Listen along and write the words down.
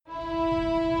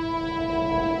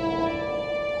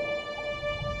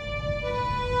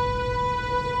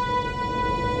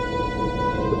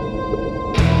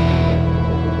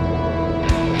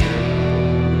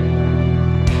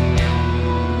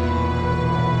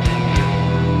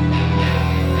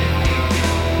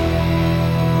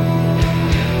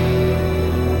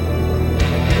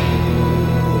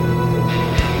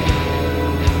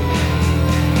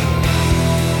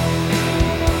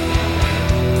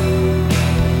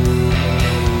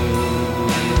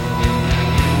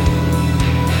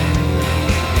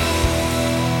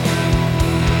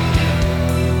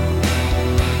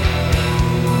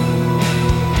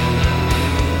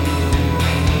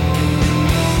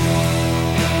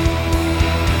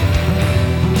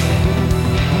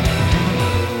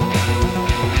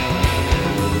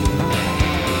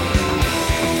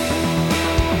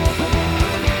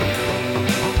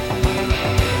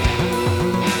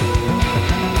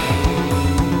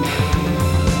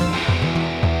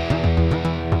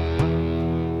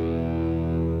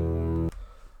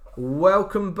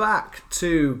welcome back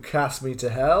to Cast Me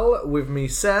to Hell with me,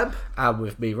 Seb. And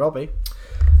with me, Robbie.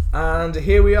 And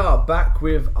here we are, back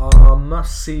with our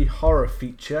must-see horror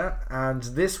feature. And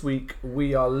this week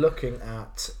we are looking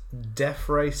at Death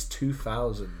Race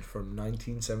 2000 from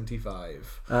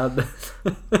 1975.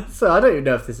 So I don't even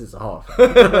know if this is a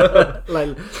horror.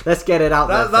 Let's get it out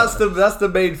there. That's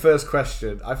the main first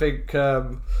question. I think,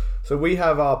 so we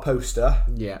have our poster.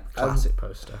 Yeah, classic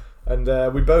poster. And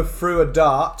we both threw a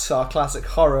dart, our classic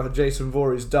horror Jason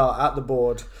Voorhees dart, at the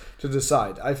board to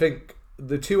decide. I think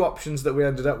the two options that we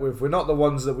ended up with were not the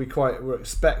ones that we quite were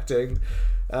expecting.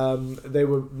 They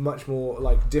were much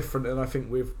more different than I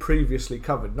think we've previously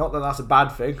covered. Not that that's a bad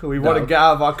thing. We want to get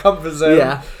out of our comfort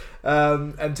zone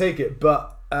and take it.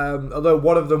 But although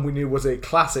one of them we knew was a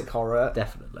classic horror.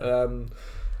 Definitely.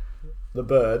 The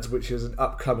Birds, which is an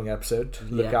upcoming episode.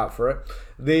 Look out for it.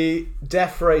 The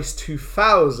Death Race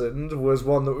 2000 was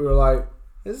one that we were like,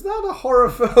 is that a horror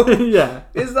film? Yeah.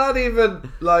 Is that even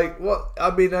what?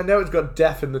 I mean, I know it's got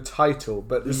death in the title,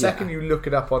 but the second you look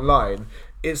it up online,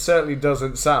 it certainly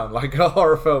doesn't sound like a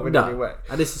horror film in any way.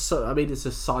 And it's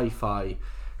a sci-fi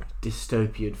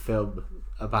dystopian film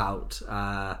about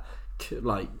a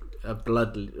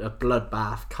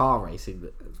bloodbath car racing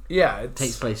that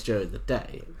takes place during the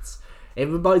day. It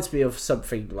reminds me of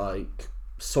something like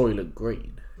Soylent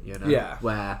Green,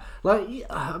 where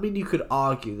you could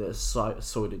argue that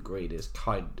Soylent Green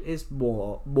is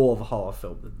more of a horror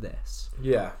film than this.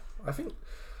 Yeah, I think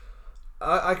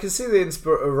I can see the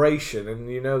inspiration, and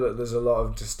that there's a lot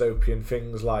of dystopian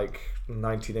things like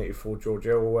 1984 George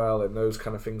Orwell and those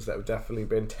kind of things that have definitely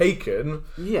been taken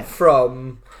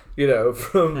from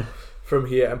from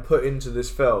here and put into this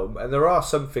film. And there are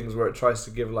some things where it tries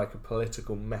to give a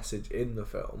political message in the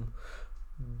film,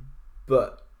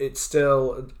 but it's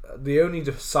still the only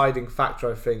deciding factor,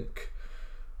 I think,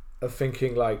 of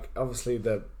thinking obviously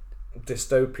the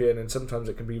dystopian, and sometimes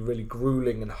it can be really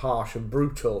grueling and harsh and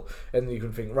brutal, and then you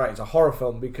can think, right, it's a horror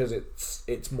film because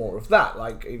it's more of that.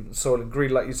 Even Soylent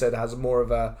Green, like you said, has more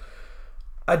of a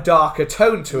darker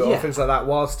tone to it, or things like that,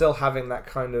 while still having that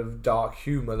kind of dark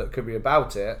humour that could be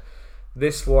about it.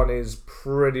 This one is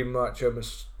pretty much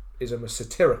almost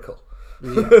satirical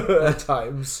at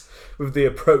times, with the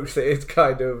approach that it's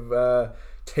kind of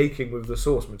taking with the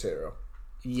source material.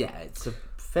 Yeah, it's a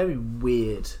very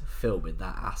weird film in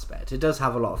that aspect. It does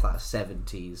have a lot of that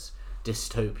 70s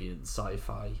dystopian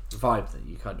sci-fi vibe that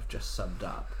you kind of just summed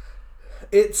up.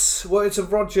 It's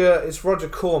Roger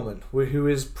Corman, who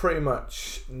is pretty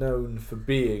much known for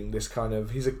being this kind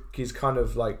of he's kind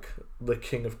of like the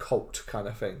king of cult kind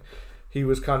of thing. He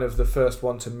was kind of the first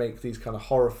one to make these kind of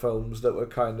horror films that were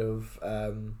kind of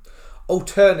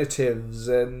alternatives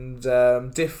and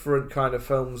different kind of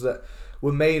films that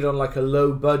were made on a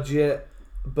low budget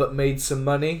but made some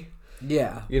money.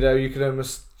 Yeah. You can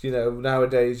almost,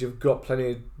 nowadays you've got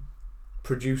plenty of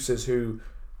producers who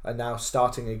are now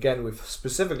starting again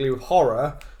specifically with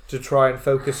horror to try and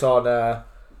focus on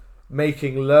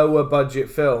making lower budget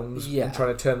films and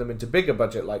trying to turn them into bigger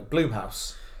budget, like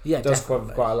Blumhouse. Yeah, does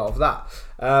quite a lot of that.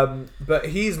 But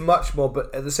he's much more.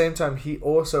 But at the same time, he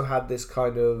also had this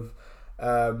kind of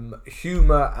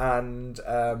humor and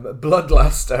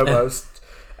bloodlust almost,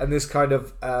 and this kind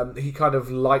of he kind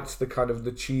of liked the kind of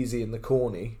the cheesy and the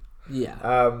corny.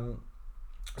 Yeah.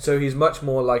 So he's much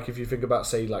more if you think about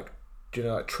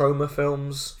trauma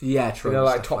films. Yeah,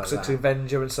 trauma. Toxic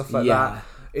Avenger and stuff like that.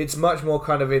 It's much more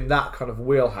kind of in that kind of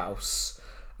wheelhouse.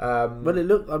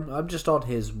 I'm just on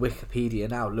his Wikipedia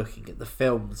now, looking at the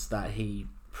films that he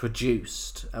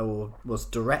produced or was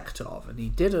director of, and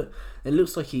it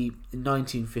looks like in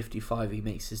 1955 he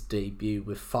makes his debut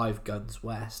with Five Guns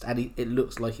West, and it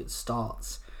looks like it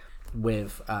starts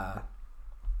with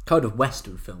kind of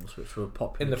Western films which were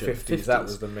popular in the 50s. That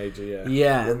was the major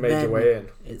the major way in.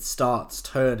 It starts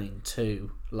turning to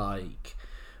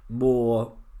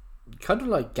more kind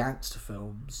of gangster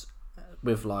films,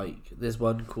 with there's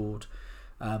one called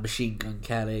Machine Gun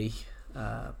Kelly,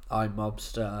 I'm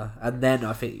Mobster, and then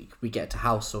I think we get to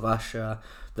House of Usher,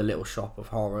 The Little Shop of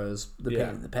Horrors, The Pit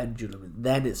and the Pendulum, and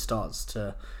then it starts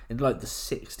to, in the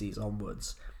 60s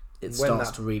onwards, it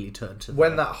starts to really turn to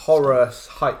when that horror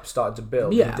hype started to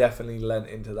build. He definitely lent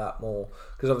into that more,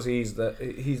 because obviously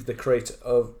he's the creator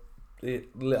of the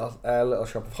Little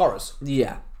Shop of Horrors.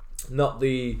 Yeah, not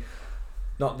the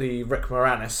Rick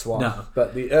Moranis one,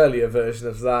 but the earlier version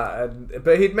of that.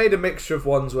 But he'd made a mixture of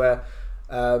ones where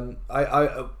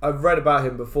I've read about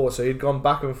him before, so he'd gone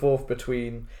back and forth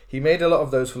between. He made a lot of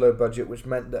those for low budget, which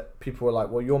meant that people were like,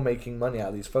 "Well, you're making money out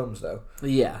of these films, though.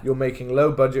 Yeah, you're making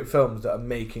low budget films that are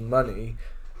making money."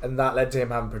 and that led to him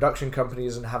having production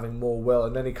companies and having more will.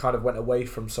 And then he kind of went away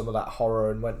from some of that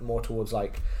horror and went more towards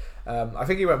like. I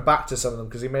think he went back to some of them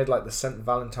because he made like the St.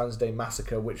 Valentine's Day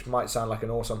Massacre, which might sound like an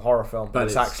awesome horror film, but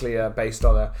it's actually based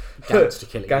on a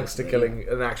gangster killing,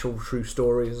 an actual true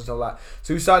stories and stuff like that.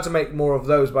 So he started to make more of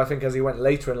those, but I think as he went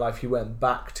later in life, he went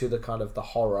back to the kind of the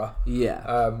horror.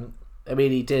 Yeah. I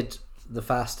mean, he did The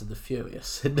Fast and the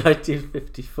Furious in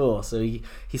 1954, so he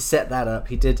set that up.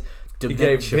 He did. He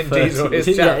gave Vin Diesel his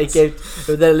chance. Yeah, he gave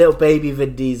their little baby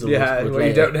Vin Diesel. Yeah, what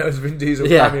you don't know is Vin Diesel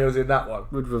cameos in that one.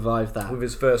 Would revive that. With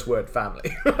his first word,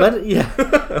 family. But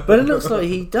it looks like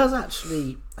he does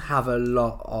actually have a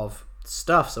lot of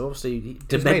stuff. So obviously,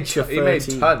 Dementia 30. He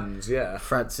made tons, yeah.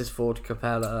 Francis Ford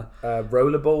Coppola.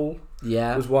 Rollerball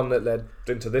was one that led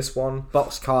into this one.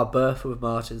 Boxcar Bertha with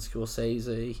Martin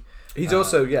Scorsese. He's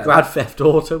also Grand Theft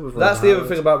Auto with Ron That's Howard. The other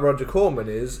thing about Roger Corman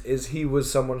is he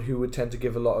was someone who would tend to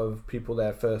give a lot of people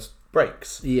their first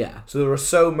breaks. Yeah. So there are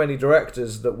so many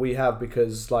directors that we have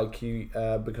because of Martin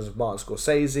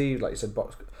Scorsese, like you said,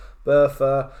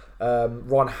 Bertha,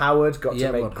 Ron Howard got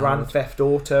to make Grand Theft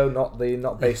Auto, not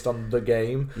based on the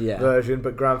game version,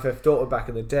 but Grand Theft Auto back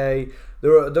in the day.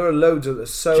 There are loads of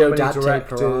many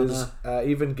directors,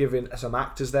 even giving some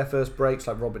actors their first breaks,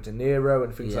 like Robert De Niro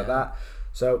and things like that.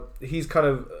 So he's kind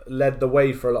of led the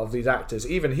way for a lot of these actors.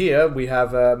 Even here, we have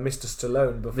Mr.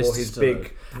 Stallone before his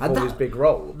big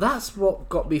role. That's what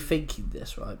got me thinking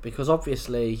this, right? Because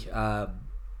obviously,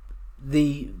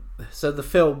 the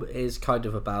film is kind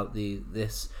of about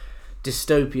this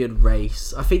dystopian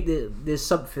race. I think there's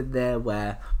something there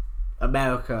where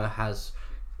America has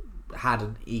had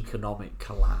an economic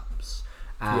collapse,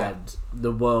 and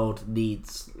the world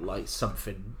needs like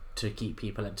something to keep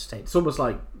people entertained. It's almost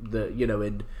like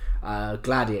in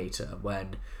Gladiator,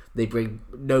 when they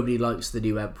nobody likes the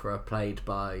new emperor played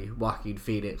by Joaquin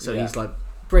Phoenix, so he's like,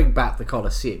 bring back the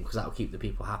Colosseum because that'll keep the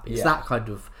people happy. It's that kind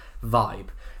of vibe,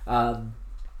 and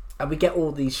we get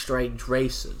all these strange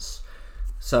races.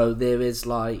 So there is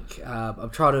like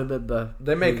I'm trying to remember.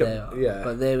 They make up,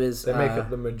 but there is they make up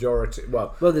the majority.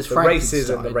 Well, there's the races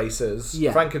and the racers.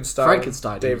 Yeah,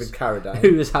 Frankenstein, David Carradine,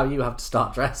 who is how you have to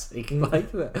start dressing, like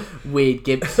weird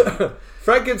Gibson.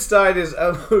 Frankenstein is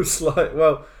almost like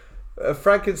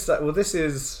Frankenstein. Well, this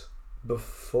is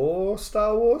before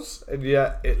Star Wars, and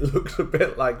yet it looks a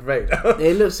bit like Vader.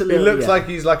 It looks a little. He looks like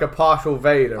he's like a partial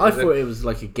Vader. I thought it was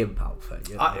like a gimp outfit.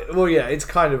 It's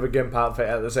kind of a gimp outfit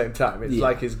at the same time. It's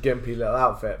like his gimpy little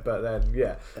outfit, but then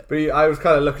But I was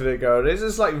kind of looking at it going, is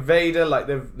this like Vader? Like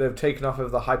they've taken off of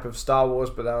the hype of Star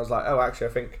Wars, but then I was like, oh, actually,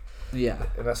 I think. Yeah,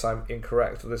 unless I'm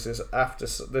incorrect, this is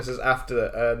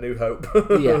after New Hope.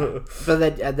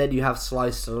 But then you have Sly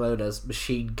Stallone as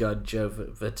Machine Gun Joe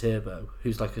Viterbo,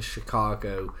 who's like a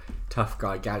Chicago tough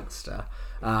guy gangster,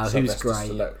 who's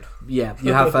great. Stallone. Yeah,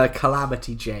 you have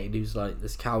Calamity Jane, who's like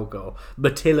this cowgirl.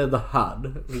 Matilda the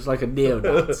Hun, who's like a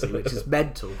neo-Nazi, which is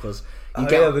mental because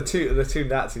the two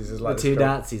Nazis is like the two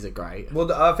Nazis are great.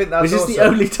 Well, I think that's which is the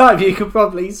only time you could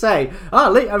probably say, I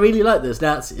really like those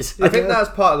Nazis. I think that's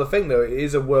part of the thing, though. It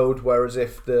is a world where as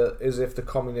if the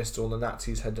communists or the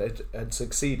Nazis had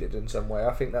succeeded in some way.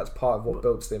 I think that's part of what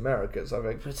builds the Americas. I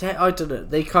think. But I don't know.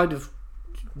 They kind of.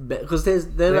 Because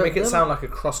they make it sound like a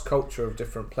cross culture of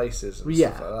different places. And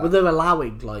stuff like that. Well, they're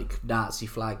allowing like Nazi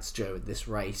flags, Joe, in this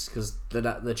race because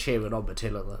they're cheering on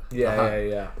Matilda.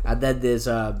 And then there's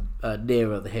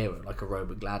Nero the hero, like a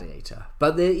Roman gladiator.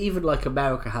 But even like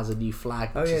America has a new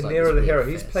flag. Which is like Nero the hero.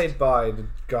 He's played by the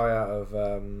guy out of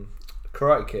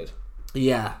Karate Kid.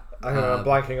 Yeah. I'm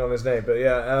blanking on his name, but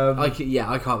I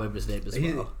can't remember his name as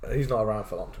well. He's not around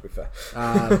for long, to be fair.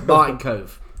 Martin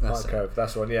Cove.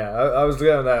 That's one. Yeah, I was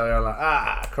going there and I'm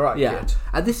like, Karate Kid.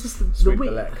 And this is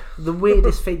the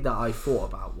weirdest thing that I thought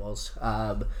about was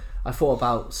I thought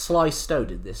about Sly Stone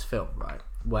in this film, right?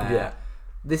 Where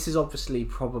this is obviously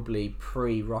probably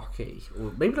pre-Rocky,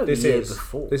 or maybe not the year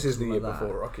before. This is the year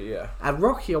before Rocky, yeah. And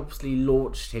Rocky obviously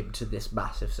launched him to this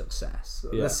massive success.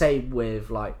 The same with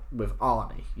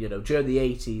Arnie. You know, during the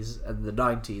 80s and the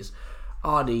 90s,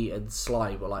 Arnie and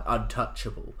Sly were like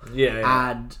untouchable.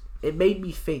 And it made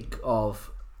me think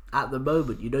of, at the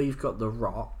moment, you've got The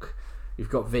Rock, you've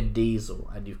got Vin Diesel,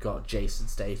 and you've got Jason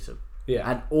Statham. Yeah.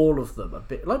 And all of them are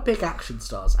big action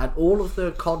stars, and all of their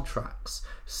contracts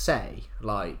say,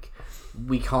 like,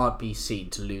 we can't be seen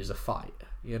to lose a fight,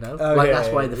 you know? That's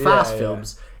why the Fast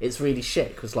films, it's really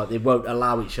shit, because, like, they won't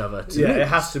allow each other to lose. It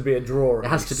has to be a draw. It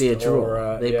has to be a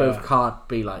draw. They both can't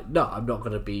be like, no,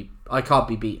 I can't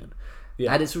be beaten.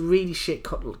 Yeah. And it's a really shit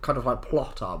kind of like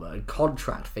plot armor and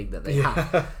contract thing that they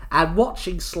have. And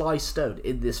watching Sly Stone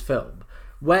in this film,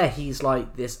 where he's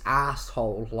like this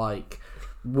asshole, like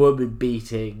woman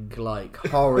beating, like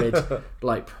horrid,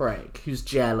 like prick who's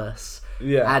jealous,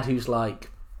 and who's like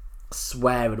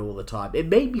swearing all the time. It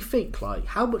made me think, like,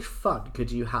 how much fun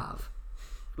could you have,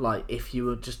 like, if you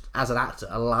were just as an actor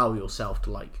allow yourself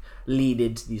to like lean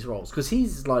into these roles, because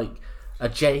he's like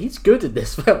he's good in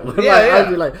this film.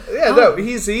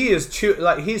 He's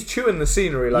chewing the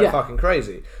scenery like fucking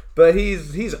crazy, but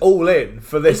he's all in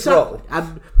for this role.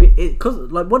 And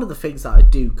because like one of the things that I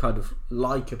do kind of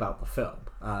like about the film,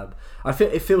 I feel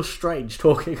it feels strange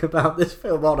talking about this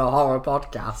film on a horror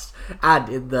podcast and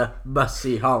in the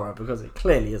must-see horror, because it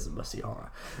clearly is a must-see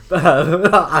horror. But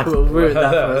I will ruin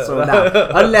that for us all now,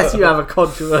 unless you have a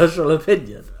controversial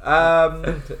opinion. We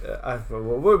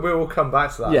will come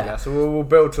back to that. I guess we'll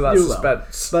build to that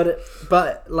suspense.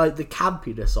 But like the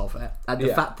campiness of it and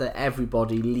the fact that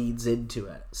everybody leans into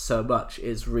it so much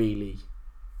is really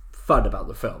fun about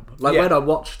the film. Like when I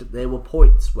watched it, there were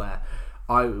points where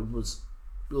I was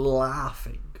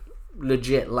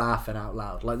legit laughing out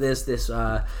loud. Like there's this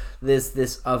other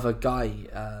guy,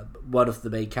 one of the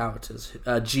main characters,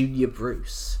 Junior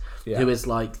Bruce, who is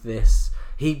like this.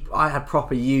 I had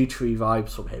proper U-Tree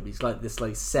vibes from him. He's like this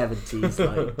like 70s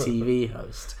like TV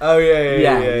host. Oh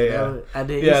yeah. And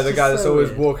the guy that's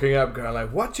always walking up going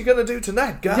like, "What you gonna do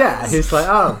tonight, guys?" Yeah, he's like,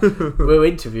 "Oh, we're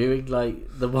interviewing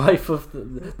like the wife of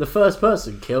the first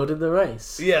person killed in the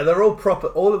race." Yeah, they're all proper.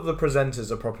 All of the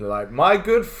presenters are properly like, "My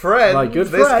good friend,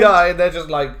 this guy." And they're just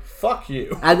like, "Fuck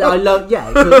you." And I love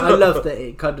that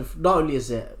it kind of not only is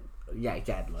it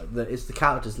again like it's the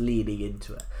characters leaning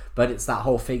into it, but it's that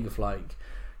whole thing of like,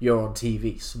 you're on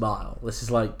TV, smile. This is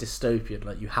like dystopian.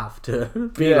 Like you have to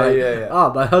be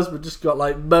oh, my husband just got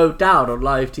like mowed down on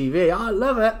live TV. I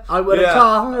love it. I win a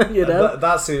car. You know.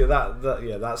 That scene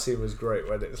was great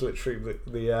when it's literally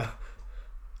the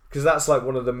because that's like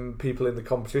one of the people in the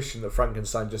competition that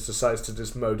Frankenstein just decides to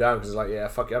just mow down because it's like, yeah,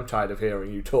 fuck it, I'm tired of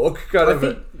hearing you talk. That's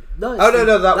later. No,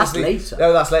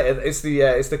 that's later. It's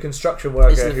the construction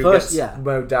worker who gets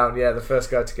mowed down. Yeah, the first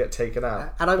guy to get taken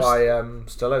out by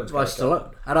Stallone's character.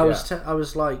 Stallone. And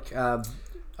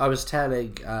I was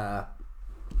telling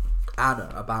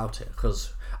Anna about it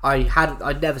because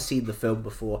I'd never seen the film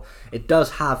before. It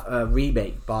does have a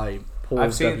remake by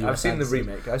I've seen the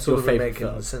remake. I saw the remake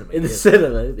in the cinema. In the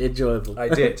cinema, enjoyable. I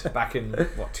did back in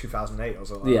 2008 or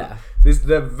something. Like that.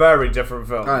 They're very different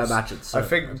films. I imagine. So. I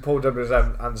think Paul W.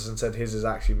 Anderson said his is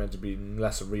actually meant to be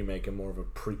less a remake and more of a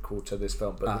prequel to this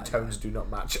film, but the tones do not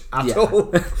match at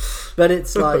all. But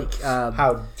it's like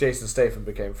how Jason Statham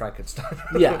became Frankenstein.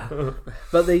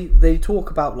 But they talk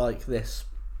about like this.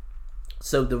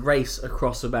 So the race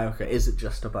across America isn't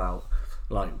just about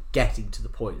like getting to the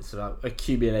point, it's about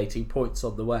accumulating points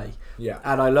on the way.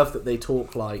 And I love that they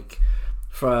talk like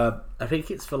for a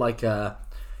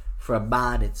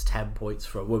man it's 10 points,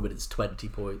 for a woman it's 20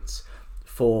 points,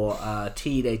 for a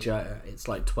teenager it's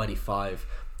like 25,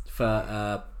 for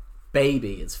a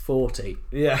baby it's 40.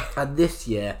 And this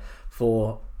year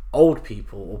for old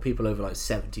people or people over like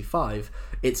 75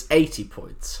 it's 80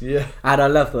 points. And I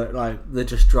love that like they're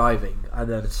just driving and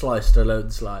then Sly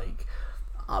Stallone's like,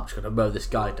 I'm just going to mow this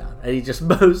guy down. And he just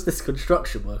mows this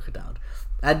construction worker down.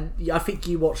 And I think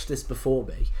you watched this before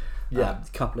me a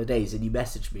couple of days and you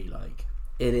messaged me like,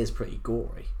 it is pretty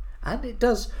gory. And it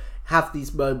does have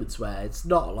these moments where it's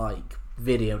not like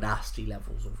video nasty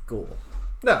levels of gore.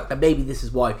 No. And maybe this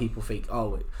is why people think,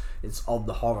 it's on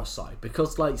the horror side.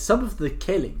 Because like some of the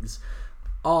killings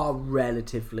are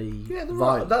relatively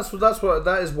violent.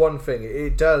 That is one thing.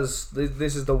 It does.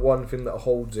 This is the one thing that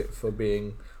holds it for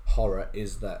being horror,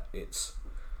 is that it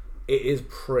is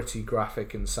pretty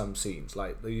graphic in some scenes.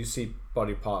 Like you see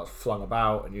body parts flung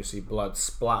about and you see blood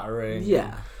splattering.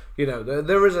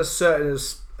 There is a certain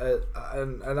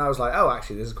and I was like, oh,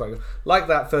 actually this is quite good. Like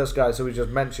that first guy so we just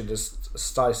mentioned, as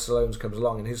Sly Stallone comes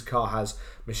along and his car has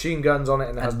machine guns on it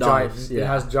and has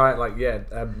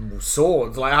giant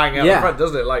swords like hanging out the front,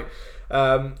 doesn't it? Like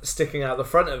sticking out the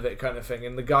front of it kind of thing,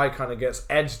 and the guy kind of gets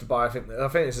edged by I think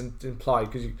it's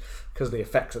implied because of the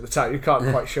effects at the time you can't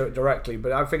quite show it directly,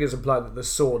 but I think it's implied that the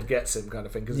sword gets him kind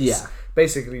of thing, because it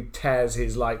basically tears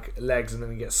his like legs and then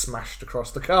he gets smashed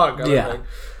across the car kind of thing.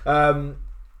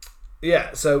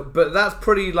 But that's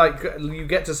pretty like you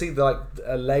get to see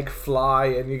a leg fly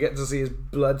and you get to see his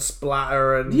blood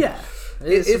splatter and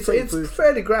it's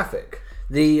fairly graphic.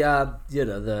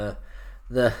 The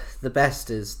best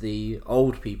is the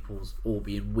old people's all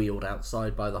being wheeled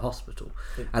outside by the hospital,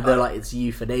 and they're like, it's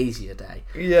euthanasia day.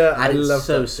 And it's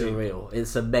so surreal.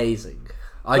 It's amazing.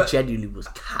 I genuinely was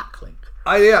cackling.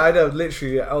 I know.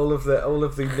 Literally, all of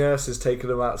the nurses taking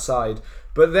them outside.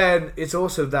 But then it's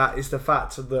also it's the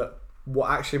fact that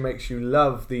what actually makes you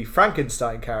love the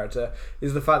Frankenstein character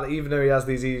is the fact that even though he has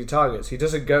these easy targets, he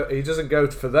doesn't go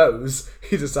for those.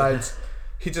 He decides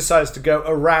to go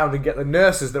around and get the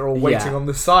nurses that are all waiting on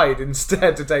the side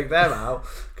instead to take them out,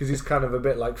 because he's kind of a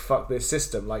bit like, fuck this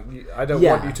system. Like, I don't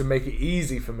want you to make it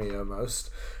easy for me,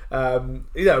 almost.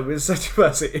 With such a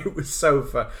mercy, it was so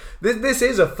fun. This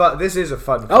is a fun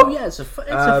film. Oh yeah, it's a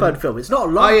fun film. It's not a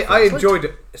long. I enjoyed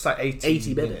it. It's like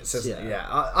 80 minutes, isn't it? Yeah.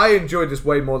 I enjoyed this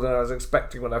way more than I was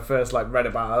expecting when I first read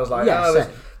about it. I was like,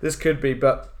 this could be,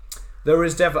 but there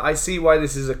is definitely. I see why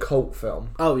this is a cult film.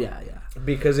 Oh yeah,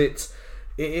 because it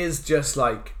is just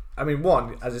like. I mean,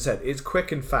 one, as I said, it's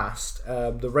quick and fast.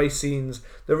 The race scenes,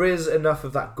 there is enough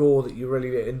of that gore that you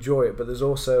really enjoy it, but there's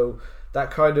also that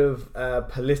kind of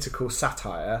political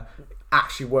satire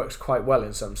actually works quite well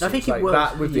in some scenes. I think it like works,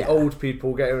 that with the old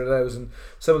people getting rid of those, and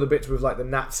some of the bits with like the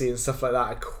Nazi and stuff like that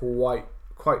are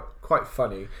quite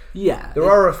funny. Yeah, there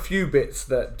are a few bits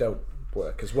that don't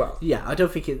work as well. Yeah, I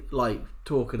don't think it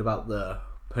talking about the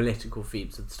political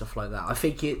themes and stuff like that. I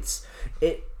think it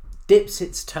dips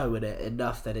its toe in it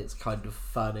enough that it's kind of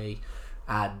funny,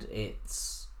 and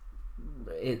it's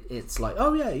like,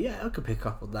 oh yeah, I can pick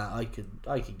up on that. I can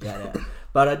get it,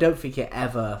 but I don't think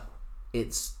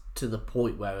it's to the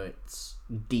point where it's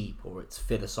deep or it's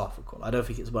philosophical. I don't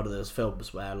think it's one of those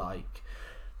films where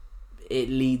it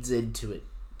leads into it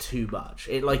too much.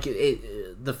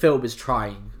 The film is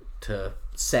trying to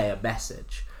say a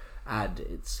message, and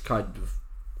it's kind of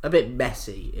a bit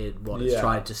messy in what it's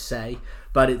trying to say,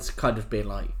 but it's kind of been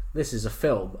like, this is a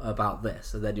film about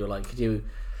this, and then you're like, could you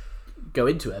go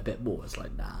into it a bit more? It's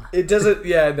like, nah, it doesn't.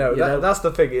 That's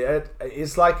the thing.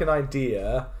 It's like an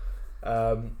idea,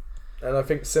 and I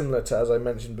think similar to, as I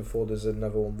mentioned before, there's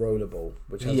another one, Rollerball,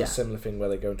 which has a similar thing where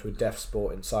they go into a deaf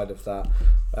sport inside of that.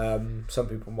 Some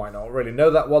people might not really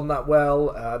know that one that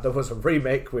well. There was a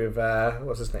remake with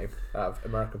what's his name,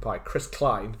 American Pie, Chris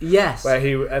Klein. Yes, where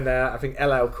he and I think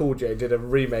LL Cool J did a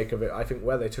remake of it. I think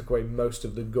where they took away most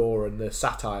of the gore and the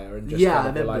satire and just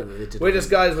kind of like, we're just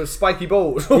guys with spiky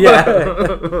balls. When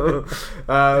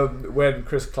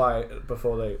Chris Klein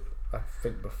before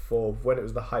when it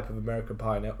was the hype of American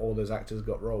Pie, and all those actors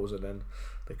got roles, and then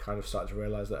they kind of started to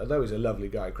realise that although he's a lovely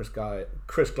guy, Chris Klein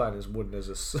is wooden as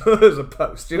a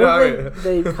post. You know what I mean?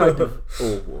 They kind of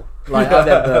awful. I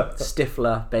remember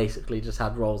Stifler basically just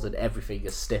had roles in everything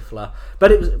as Stifler,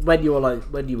 but it was when you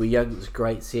were young. It was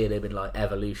great seeing him in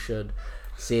Evolution.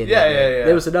 Seeing him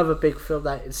There was another big film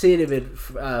seeing him in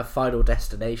Final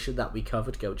Destination that we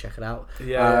covered. Go check it out.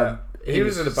 He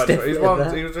was in a bunch.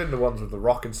 He was in the ones with The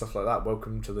Rock and stuff like that.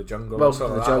 Welcome to the Jungle,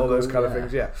 all those kind of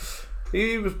things. Yeah,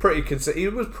 he was pretty. He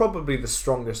was probably the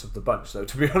strongest of the bunch, though,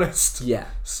 to be honest. Yeah.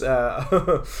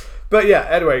 But yeah.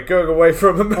 Anyway, going away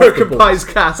from American Pie's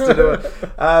cast,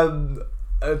 I'm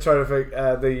trying to think.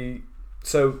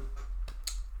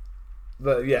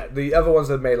 The other ones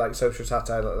that made social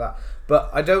satire like that. But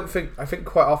I think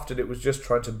quite often it was just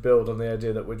trying to build on the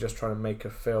idea that we're just trying to make a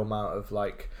film out of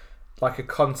like a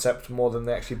concept more than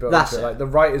they actually built into it. The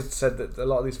writers said that a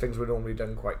lot of these things were normally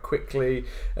done quite quickly,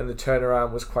 and the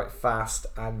turnaround was quite fast.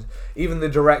 And even the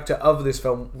director of this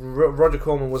film, Roger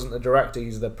Corman, wasn't the director;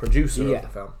 he's the producer of the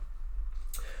film.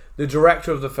 The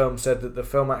director of the film said that the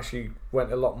film actually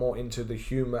went a lot more into the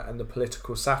humour and the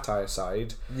political satire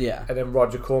side. Yeah. And then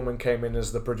Roger Corman came in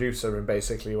as the producer and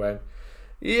basically went,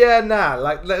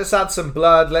 let's add some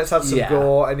blood, let's add some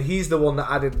gore, and he's the one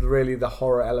that added really the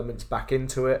horror elements back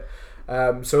into it.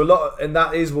 And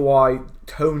that is why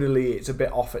tonally it's a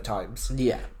bit off at times.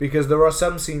 Yeah, because there are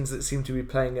some scenes that seem to be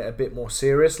playing it a bit more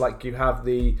serious. Like you have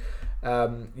the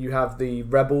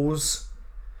rebels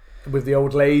with the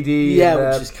old lady.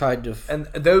 Yeah, which is kind of, and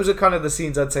those are kind of the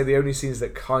scenes, I'd say, the only scenes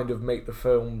that kind of make the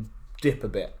film dip a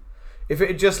bit. If it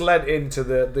had just led into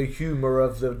the humour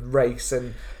of the race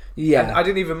and I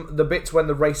didn't even, the bits when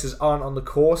the racers aren't on the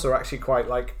course are actually quite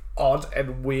odd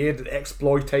and weird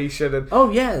exploitation and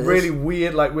really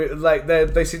weird.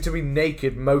 They seem to be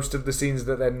naked most of the scenes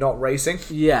that they're not racing.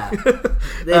 Yeah,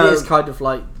 it is kind of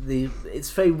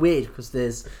it's very weird because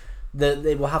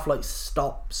they will have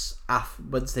stops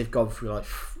once they've gone through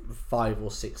 5 or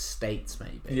 6 states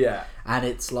maybe. Yeah, and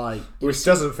it's which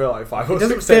doesn't feel like 5 or 6 states.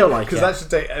 It doesn't feel like because that should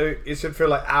take. It should feel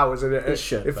like hours, and it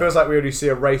feels like we only see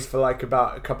a race for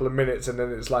about a couple of minutes, and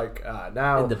then it's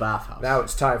now in the bathhouse. Now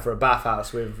it's time for a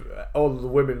bathhouse with all the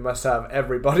women must have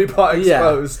every body part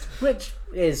exposed, which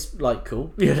is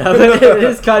cool,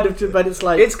 it's kind of, but it's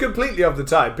it's completely of the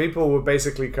time. People were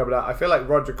basically coming out. I feel like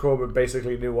Roger Corman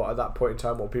basically knew what at that point in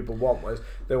time what people was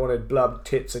they wanted blood,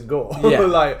 tits, and gore,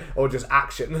 or just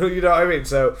action. You know what I mean?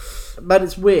 So, but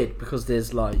it's weird because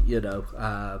there's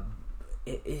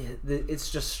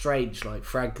it's just strange. Like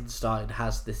Frankenstein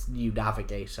has this new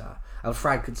navigator, and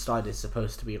Frankenstein is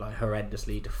supposed to be like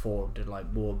horrendously deformed and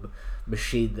like more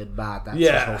machine than man. That's his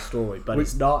whole story, but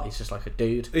it's not. He's just like a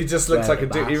dude. He just looks like a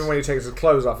dude, even when he takes his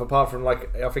clothes off. Apart from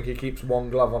like, I think he keeps one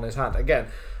glove on his hand. Again,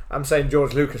 I'm saying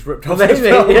George Lucas ripped off his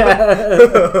film.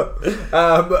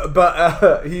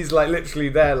 But he's like literally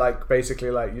there, like basically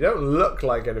like, you don't look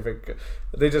like anything.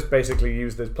 They just basically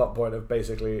use this plot point of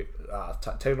basically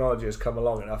technology has come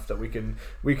along enough that we can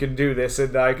do this,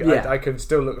 and I can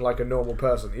still look like a normal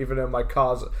person, even though my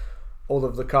cars. All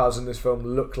of the cars in this film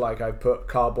look like I put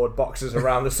cardboard boxes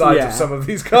around the sides of some of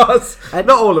these cars. And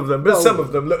not all of them, but some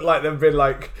of them look like they've been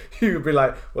like, you would be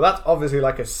like, well, that's obviously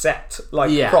like a set,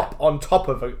 like prop on top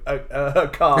of a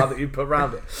car that you put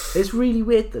around it. It's really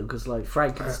weird though, because like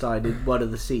Frankenstein in one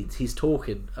of the scenes, he's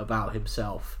talking about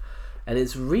himself, and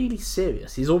it's really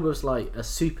serious. He's almost like a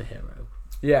superhero.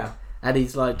 Yeah. And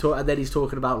he's like, and then he's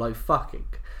talking about like fucking,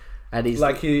 and he's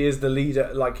like he is the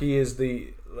leader, like he is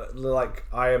the. Like,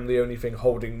 I am the only thing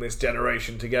holding this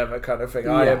generation together, kind of thing.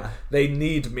 They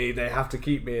need me, they have to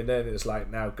keep me, and then it's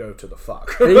like, now go to the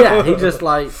fuck. He just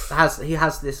like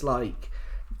has this like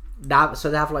so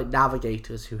they have like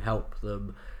navigators who help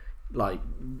them like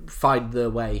find their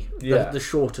way, the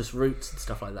shortest routes and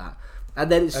stuff like that.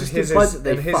 And then it's just his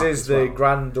is the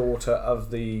granddaughter of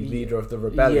the leader of the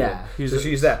rebellion. So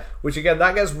she's there, which again,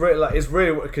 that gets really like, it's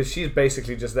really because she's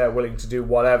basically just there willing to do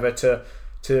whatever to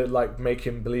like make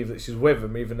him believe that she's with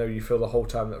him, even though you feel the whole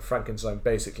time that Frankenstein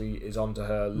basically is onto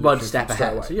her one step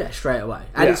ahead. Straight away.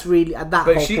 And it's really, and that.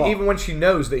 But whole plot, even when she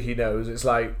knows that he knows, it's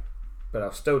like, but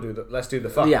I'll still do that. Let's do the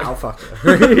fuck. Yeah, I'll fuck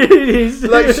her.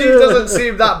 Like, she doesn't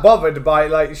seem that bothered by,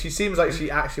 like, she seems like she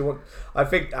actually wants. I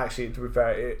think actually, to be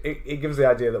fair, it gives the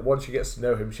idea that once she gets to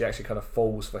know him, she actually kind of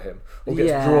falls for him or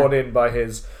gets drawn in by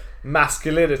his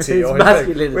masculinity or his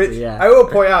masculinity, which I will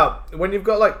point out, when you've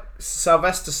got like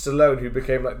Sylvester Stallone, who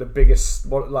became like the biggest,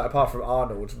 like apart from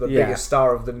Arnold, the biggest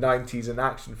star of the 90s in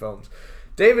action films,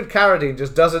 David Carradine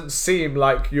just doesn't seem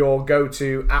like your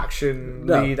go-to action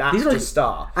lead actor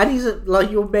star, and he's like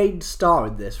your main star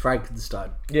in this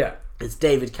Frankenstein. It's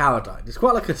David Carradine. He's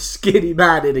quite like a skinny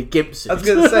man in a gimp suit. I was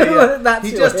going to say,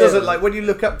 he just doesn't, like, when you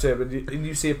look up to him and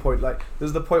you see a point, like,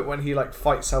 there's the point when he, like,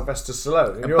 fights Sylvester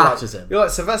Stallone. And you're batters like, him. You're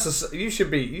like, Sylvester, you should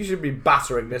be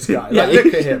battering this guy. Like,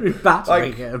 look at him.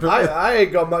 Battering him. I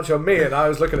ain't got much on me, and I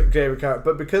was looking at David Carradine.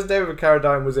 But because David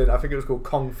Carradine was in, I think it was called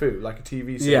Kung Fu, like a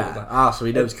TV series. Yeah, so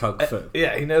he knows Kung Fu.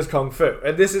 Yeah, he knows Kung Fu.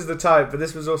 And this is the time, but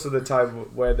this was also the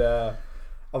time when,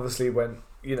 obviously, when...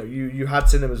 You know, you had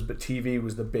cinemas, but TV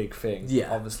was the big thing.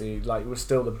 Yeah. Obviously, like, it was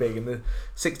still the big. In the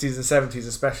 60s and 70s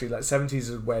especially, like, 70s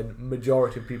is when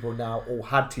majority of people now all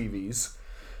had TVs.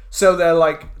 So they're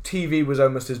like, TV was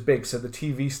almost as big, so the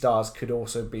TV stars could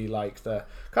also be like the...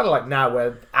 Kind of like now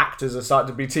where actors are starting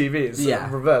to be TV, it's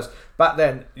reverse. Back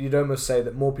then, you'd almost say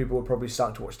that more people were probably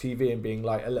starting to watch TV and being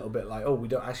like a little bit like, oh, we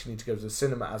don't actually need to go to the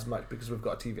cinema as much because we've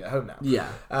got a TV at home now. Yeah.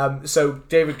 So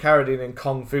David Carradine in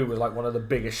Kung Fu was like one of the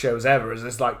biggest shows ever, as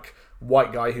this like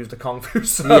white guy who's the Kung Fu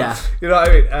star. Yeah. You know what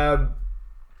I mean?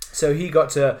 So he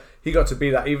got to be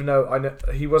that, even though I know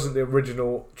he wasn't the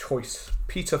original choice.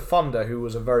 Peter Fonda, who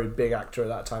was a very big actor at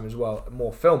that time as well,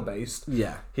 more film based.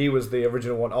 Yeah, he was the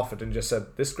original one offered and just said,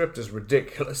 "This script is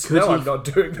ridiculous. I'm not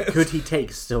doing this." Could he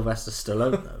take Sylvester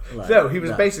Stallone though? Like, no, he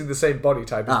was basically the same body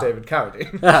type as David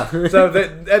Carradine. So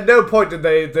at no point did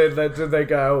they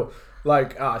go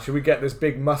like, should we get this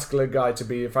big muscular guy to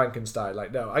be Frankenstein?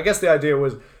 Like, no. I guess the idea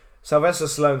was Sylvester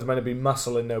Stallone's meant to be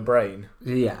muscle and no brain.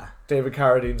 Yeah. David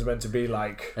Carradine's meant to be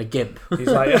like a gimp. He's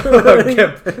like a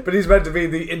gimp, but he's meant to be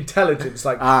the intelligence.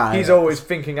 Like he's always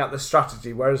thinking out the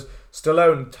strategy. Whereas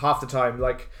Stallone, half the time,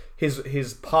 like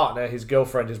his partner, his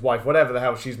girlfriend, his wife, whatever the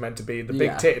hell she's meant to be, the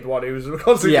big titted one who was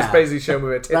constantly just basically showing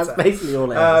with her tits. That's basically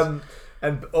all it is.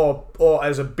 And or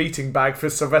as a beating bag for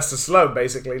Sylvester Stallone,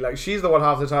 basically, like she's the one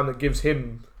half the time that gives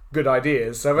him good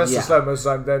ideas. Sylvester Stallone most of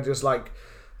the time then just like.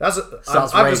 I've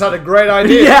just had a great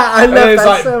idea. Yeah, I love it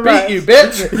like, so beat much. You,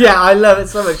 bitch. Yeah, I love it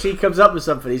so much. She comes up with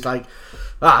something. He's like,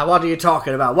 what are you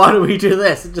talking about? Why don't we do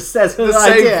this? And just says the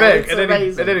same thing. And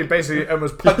then he basically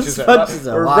almost punches her.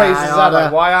 Or raises his hand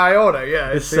like, why I order.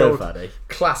 Yeah, it's so funny.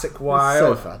 Classic why I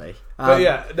order. So funny. But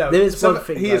yeah, no. There is one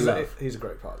thing I love. He's a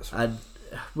great part of this film. And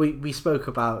we spoke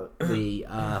about the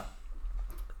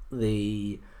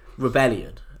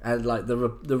rebellion. And like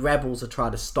the rebels are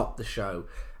trying to stop the show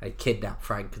and kidnap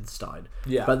Frankenstein.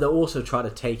 Yeah. But they're also trying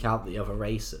to take out the other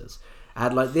races.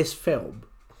 And like this film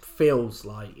feels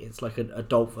like it's like an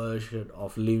adult version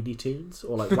of Looney Tunes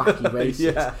or like Wacky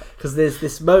Races. Because there's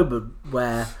this moment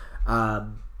where I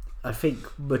think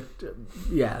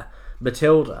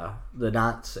Matilda, the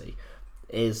Nazi,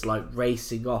 is like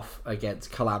racing off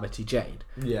against Calamity Jane.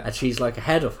 Yeah. And she's like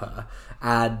ahead of her,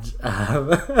 and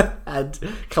and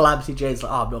Calamity Jane's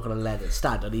like, oh, I'm not going to let it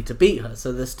stand. I need to beat her.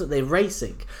 So they're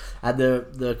racing, and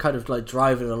they're kind of like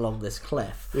driving along this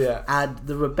cliff. Yeah. And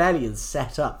the rebellion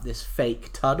set up this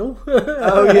fake tunnel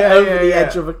Oh, yeah, over yeah, the yeah.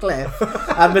 edge of a cliff,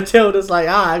 and Matilda's like,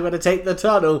 I'm going to take the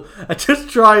tunnel, and just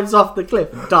drives off the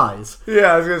cliff and dies.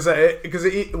 Yeah, I was gonna say because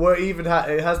it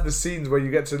has the scenes where you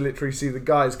get to literally see the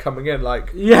guys coming in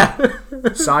like Yeah.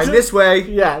 sign this way,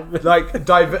 Yeah. like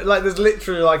like there's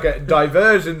literally like a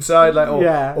diversion side, like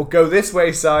or go this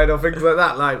way side, or things like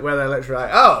that, like where they're literally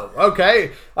like, oh,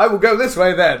 okay, I will go this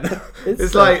way then.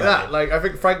 It's so like funny. that. Like I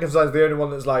think Frankenstein's the only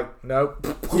one that's like, no,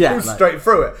 Yeah, straight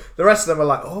through it. The rest of them are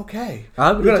like, okay,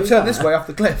 I'm we're gonna gonna do turn that. this way off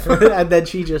the cliff. And then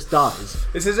she just dies.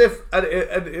 It's as if, and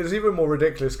it's even more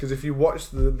ridiculous because if you watch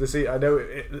the scene, I know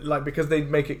like because they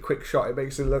make it quick shot, it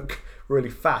makes it look really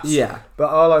fast. Yeah. But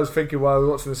all I was thinking while I was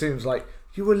watching the scene was like,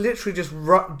 you were literally just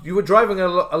you were driving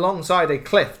alongside a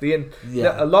cliff,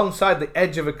 alongside the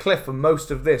edge of a cliff for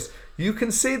most of this. You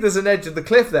can see there's an edge of the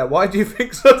cliff there. Why do you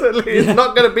think suddenly it's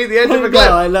not going to be the edge of a cliff?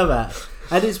 No, I love that.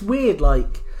 And it's weird,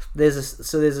 like there's a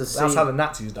scene. That's how the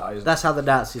Nazis die. Isn't it? That's how the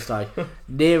Nazis die.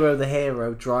 Nero, the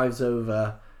hero, drives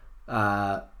over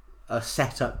a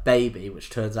set-up baby, which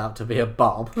turns out to be a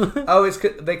bomb. Oh,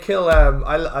 they kill.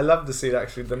 I love the scene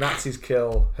actually. The Nazis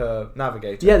kill her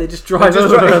navigator. Yeah, they just drive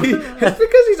over him. It's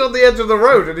because he's on the edge of the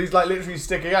road and he's like literally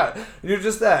sticking out. And you're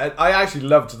just there. And I actually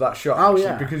loved that shot. Oh, actually,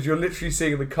 yeah. because you're literally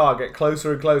seeing the car get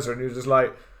closer and closer, and you're just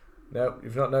like, no,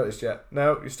 you've not noticed yet.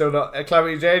 No, you're still not.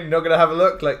 Calamity Jane, you're not gonna have a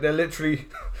look. Like they're literally,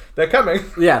 they're coming.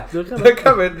 Yeah, They're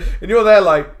coming, and you're there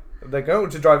like. They're going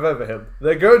to drive over him.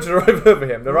 They're going to drive over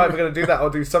him. They're either going to do that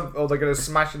or do something, or they're going to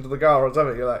smash into the car or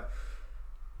something. You're like,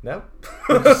 no,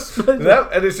 no,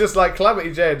 and it's just like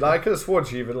Calamity Jane. Like, I could have sworn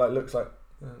she even like looks like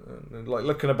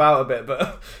looking about a bit,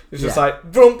 but it's just like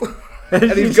boom,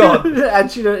 and he's gone.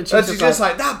 And she's just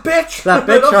like that bitch. That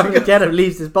bitch trying to get him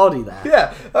leaves his body there.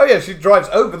 Yeah. Oh yeah. She drives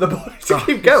over the body to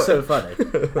keep going. It's so funny.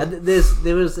 And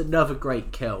there was another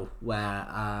great kill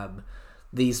where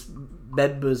these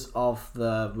members of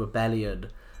the rebellion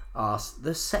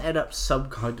they're setting up some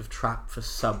kind of trap for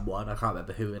someone. I can't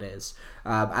remember who it is.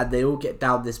 And they all get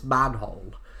down this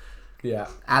manhole. Yeah.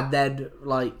 And then,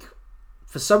 like,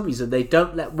 for some reason, they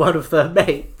don't let one of their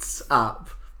mates up,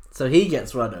 so he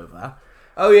gets run over.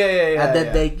 Oh yeah.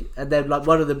 And then like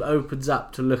one of them opens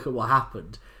up to look at what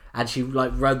happened, and she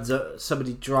like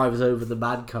somebody drives over the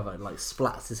man cover and like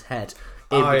splats his head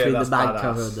between the man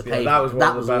cover and the pavement. That was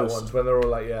one of the better awesome. ones when they're all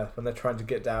like, when they're trying to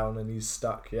get down and he's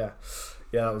stuck. Yeah,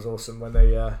 that was awesome when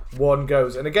they one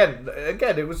goes, and again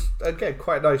it was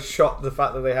quite a nice shot, the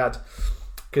fact that they had,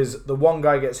 because the one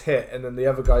guy gets hit and then the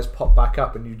other guys pop back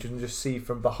up and you can just see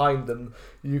from behind them,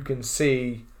 you can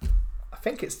see. I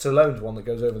think it's Stallone's one that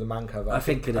goes over the man cover. I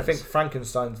think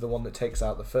Frankenstein's the one that takes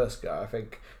out the first guy. I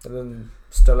think, and then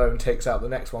Stallone takes out the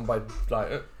next one by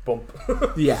like bump.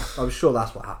 Yeah, I'm sure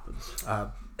that's what happens.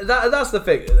 That's the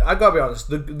thing. I gotta be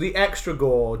honest. The extra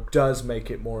gore does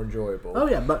make it more enjoyable. Oh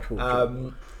yeah, much more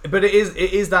enjoyable. But it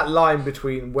is that line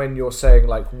between when you're saying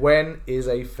like, when is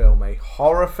a film a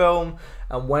horror film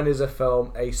and when is a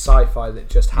film a sci-fi that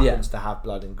just happens to have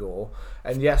blood and gore.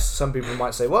 And yes, some people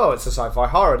might say, well, it's a sci-fi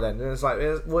horror then. And it's like,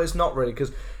 well, it's not really,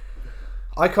 because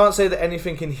I can't say that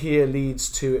anything in here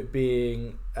leads to it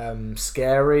being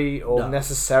scary or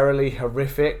necessarily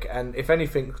horrific. And if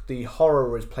anything, the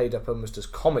horror is played up almost as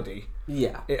comedy.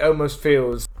 Yeah. It almost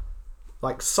feels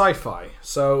like sci-fi.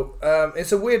 So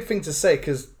it's a weird thing to say,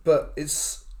 but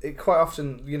it quite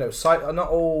often, not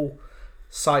all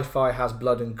sci-fi has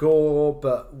blood and gore,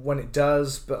 but when it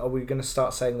does, but are we going to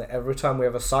start saying that every time we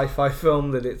have a sci-fi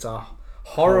film that it's a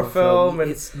horror film?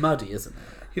 And it's muddy, isn't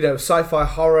it? Sci-fi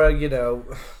horror,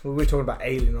 we're talking about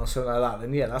Alien or something like that,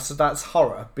 then that's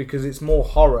horror, because it's more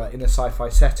horror in a sci-fi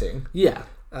setting. Yeah.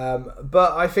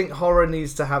 But I think horror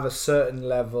needs to have a certain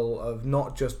level of,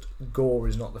 not just gore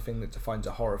is not the thing that defines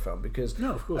a horror film, because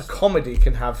no, of course a comedy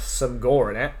can have some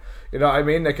gore in it. You know what I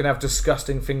mean? They can have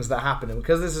disgusting things that happen. And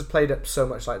because this is played up so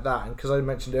much like that, and because I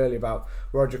mentioned earlier about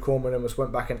Roger Corman almost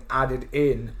went back and added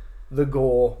in the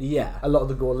gore, a lot of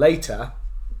the gore later,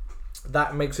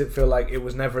 that makes it feel like it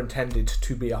was never intended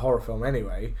to be a horror film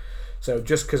anyway. So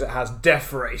just because it has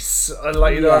death race, what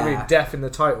I mean, death in the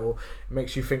title, it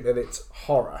makes you think that it's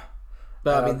horror.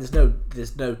 But I mean,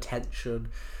 there's no tension,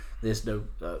 there's no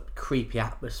creepy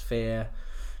atmosphere.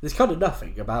 There's kind of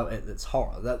nothing about it that's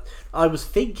horror. That I was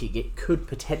thinking it could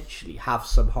potentially have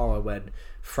some horror when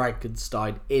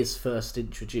Frankenstein is first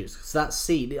introduced. Because that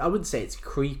scene, I wouldn't say it's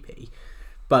creepy,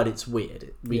 but it's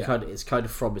weird. Yeah. It's kind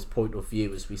of from his point of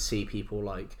view as we see people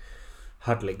like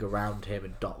huddling around him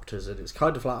and doctors, and it's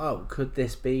kind of like, oh, could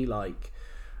this be like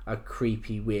a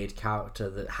creepy, weird character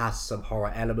that has some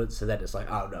horror elements? And then it's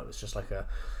like, oh no, it's just like a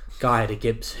guy in a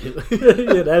gimp suit,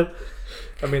 you know.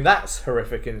 I mean, that's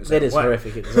horrific in its own way. It is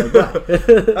horrific in its own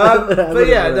way. But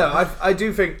yeah, no, I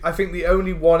do think the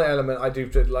only one element I do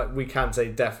like we can say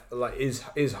death like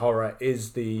is horror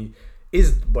is the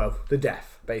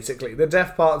death, basically the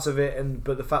death parts of it,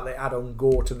 but the fact they add on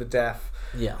gore to the death.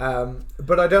 Yeah.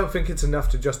 But I don't think it's enough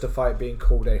to justify it being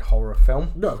called a horror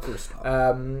film. No, of course not.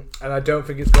 And I don't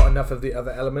think it's got enough of the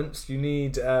other elements. You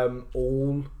need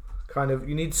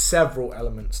you need several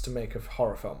elements to make a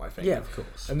horror film, I think. Yeah, of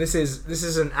course. And this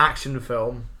is an action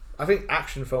film. I think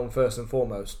action film first and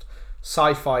foremost.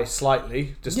 Sci-fi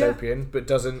slightly dystopian, but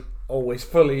doesn't always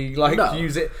fully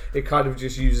use it. It kind of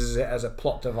just uses it as a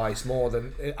plot device more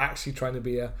than it actually trying to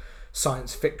be a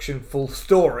science fiction full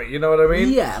story. You know what I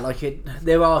mean? Yeah, like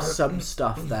there are some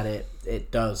stuff that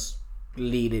it does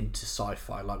lead into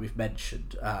sci-fi, like we've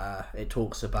mentioned. It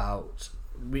talks about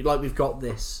we've got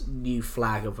this new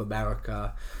flag of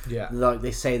America. Yeah. Like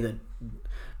they say that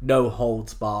no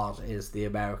holds barred is the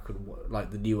American,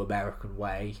 like the new American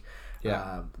way.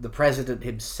 Yeah. The president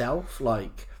himself,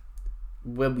 like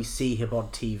when we see him on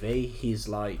TV, he's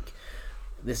like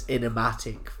this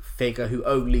enigmatic figure who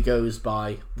only goes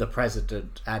by the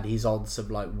president, and he's on some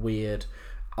like weird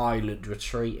island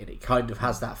retreat, and it kind of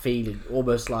has that feeling,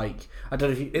 almost like, I don't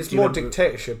know if you... It's more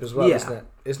dictatorship as well, isn't it?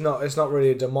 It's not really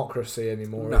a democracy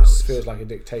anymore. No, it feels like a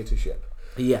dictatorship.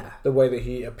 Yeah. The way that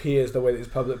he appears, the way that he's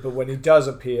public, but when he does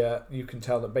appear, you can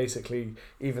tell that basically,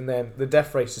 even then, the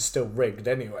death race is still rigged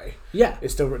anyway. Yeah.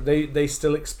 It's still they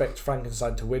still expect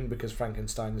Frankenstein to win because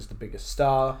Frankenstein is the biggest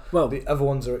star. Well, the other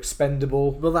ones are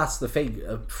expendable. Well, that's the thing.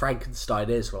 Frankenstein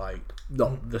is like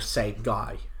not the same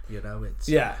guy. You know, it's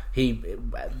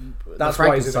That's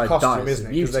why he's in a costume, isn't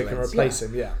it? Because they can replace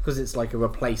him. Yeah, because it's like a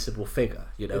replaceable figure.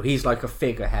 You know, he's like a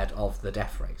figurehead of the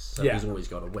death race. So he's always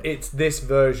got to win. It's this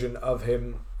version of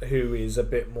him who is a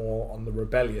bit more on the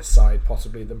rebellious side,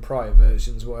 possibly, than prior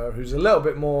versions were. Who's a little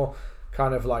bit more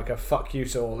kind of like a fuck you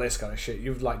to all this kind of shit.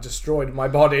 You've like destroyed my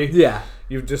body. Yeah,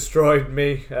 you've destroyed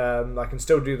me. I can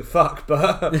still do the fuck,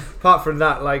 but apart from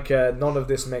that, like none of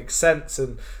this makes sense,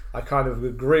 and I kind of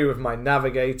agree with my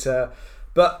navigator.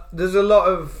 But there's a lot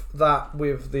of that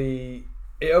with the...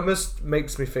 It almost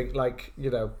makes me think like, you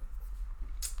know,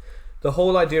 the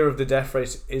whole idea of the death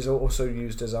race is also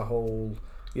used as a whole,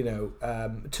 you know,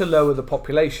 to lower the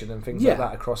population and things like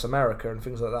that across America and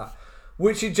things like that.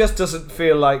 Which it just doesn't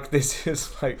feel like this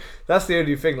is like... That's the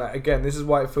only thing. Like, again, this is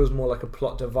why it feels more like a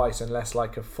plot device and less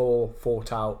like a full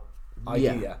thought out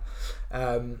idea.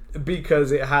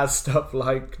 Because it has stuff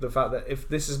like the fact that if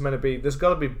this is meant to be... There's got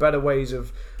to be better ways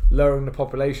of lowering the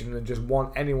population than just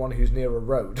anyone who's near a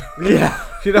road. Yeah.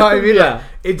 You know what I mean? Like,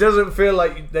 it doesn't feel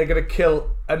like they're going to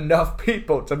kill enough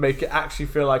people to make it actually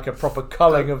feel like a proper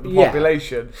culling of the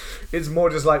population. It's more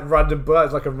just like random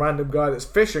birds, like a random guy that's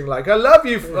fishing, like, I love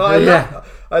you, I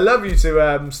love you, to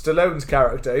Stallone's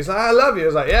character. He's like, I love you. I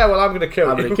was like, yeah, well, I'm going to kill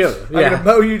you. I'm going to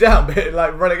mow you down,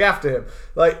 like running after him.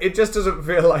 Like, it just doesn't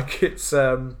feel like it's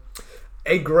a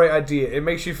great idea. It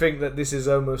makes you think that this is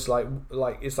almost like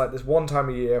it's like this one time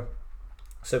a year.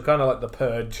 So kind of like The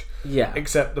Purge. Yeah.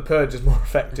 Except The Purge is more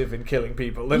effective in killing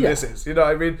people than this is. You know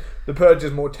what I mean? The Purge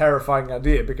is more terrifying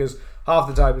idea because half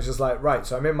the time it's just like, right,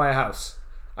 so I'm in my house.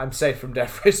 I'm safe from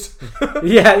death race.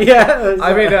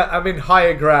 I'm in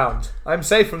higher ground. I'm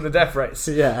safe from the death race.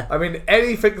 Yeah. I mean,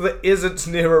 anything that isn't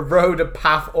near a road, a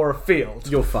path, or a field.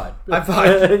 You're fine. I'm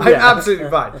fine. I'm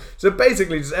absolutely fine. So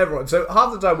basically just everyone. So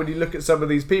half the time when you look at some of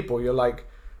these people, you're like,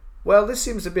 well, this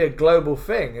seems to be a global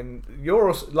thing, and you're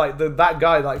also, like that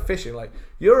guy like fishing, like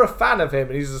you're a fan of him,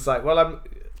 and he's just like, well,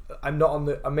 I'm not on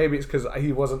the. Maybe it's because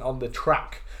he wasn't on the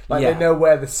track. Like they know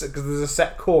where because there's a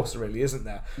set course, really, isn't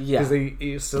there? Yeah. Because the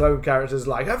Stallone character's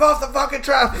like, I'm off the fucking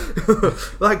track.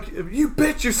 Like, you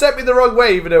bitch, you sent me the wrong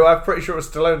way, even though I'm pretty sure it was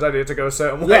Stallone's idea to go a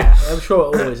certain way. Yeah, I'm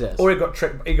sure it always is. Or he got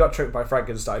tricked by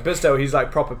Frankenstein, but still, he's like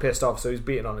proper pissed off, so he's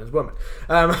beating on his woman.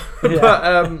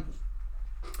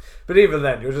 But even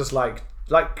then, you're just like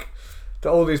to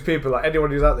all these people, like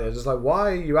anyone who's out there, just like,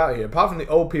 why are you out here? Apart from the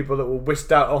old people that were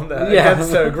whisked out on there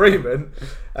against their agreement,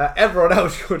 everyone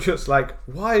else, you're just like,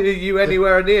 why are you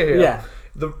anywhere near here? Yeah.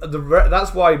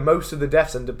 That's why most of the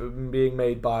deaths end up being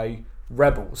made by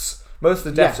rebels. Most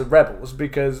of the deaths are rebels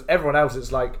because everyone else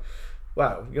is like,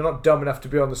 well, you're not dumb enough to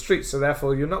be on the streets, so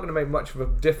therefore you're not going to make much of a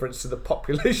difference to the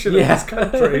population of this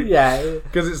country.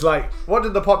 Because it's like, what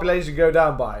did the population go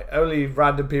down by? Only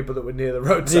random people that were near the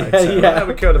roadside.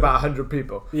 We killed about 100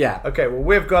 people. Okay, well,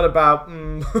 we've got about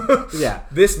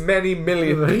this many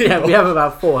million people. We have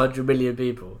about 400 million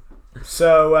people.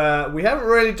 So we haven't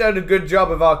really done a good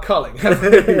job of our culling, have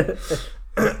we?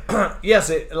 Yes,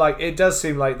 it does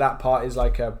seem like that part is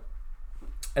like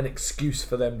an excuse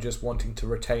for them just wanting to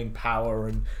retain power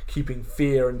and keeping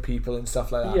fear in people and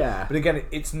stuff like that. But again,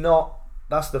 it's not.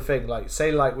 That's the thing. Like,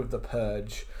 say, like with the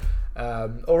Purge,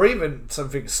 or even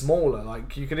something smaller.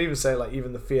 Like, you could even say, like,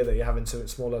 even the fear that you have in something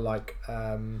smaller, like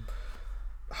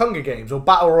Hunger Games or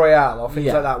Battle Royale or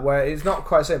things like that, where it's not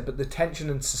quite the same, but the tension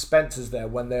and suspense is there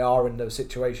when they are in those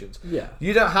situations.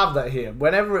 You don't have that here.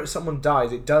 Whenever someone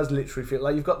dies, it does literally feel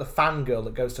like you've got the fangirl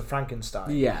that goes to Frankenstein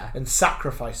and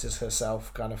sacrifices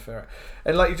herself kind of for it.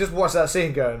 And like, you just watch that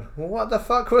scene going, well, what the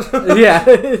fuck was that?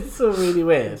 It's all really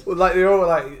weird. Like, they're all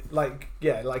like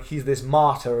he's this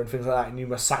martyr and things like that, and you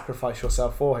must sacrifice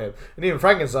yourself for him. And even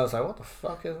Frankenstein's like, what the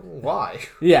fuck is, why?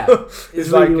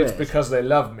 It's like, really, it's because they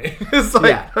love me. It's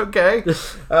like, okay.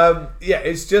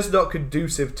 It's just not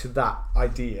conducive to that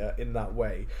idea in that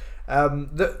way.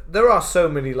 There are so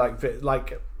many,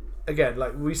 again,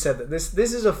 like we said, that this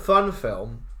is a fun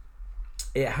film.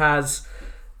 It has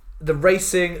the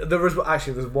racing. There's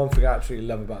one thing I absolutely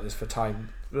love about this for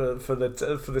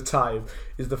the time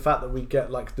is the fact that we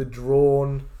get like the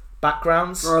drawn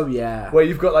backgrounds. Where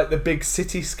you've got like the big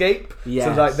cityscape.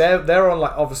 So like they're on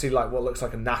like obviously like what looks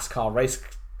like a NASCAR race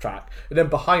track, and then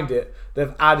behind it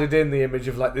they've added in the image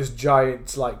of like this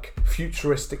giant like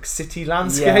futuristic city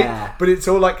landscape, but it's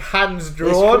all like hands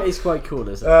drawn. It's quite cool,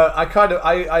 isn't it?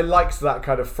 I liked that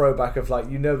kind of throwback of like,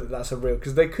 that's a real,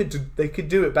 because they could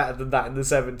do it better than that in the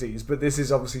 70s, but this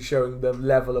is obviously showing the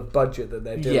level of budget that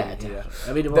they're doing. Definitely.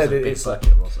 I mean, it wasn't a big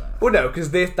budget, was it? Well, no,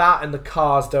 because that and the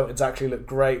cars don't exactly look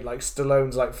great. Like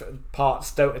Stallone's like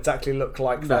parts don't exactly look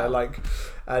like they're like,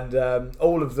 and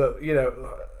all of the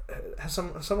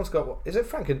someone's got, is it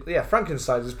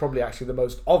Frankenstein is probably actually the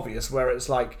most obvious, where it's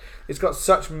like it's got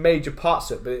such major parts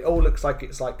to it, but it all looks like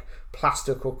it's like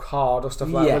plastic or card or stuff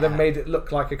like that, where they made it look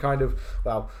like a kind of,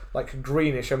 like a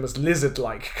greenish, almost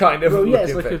lizard-like kind of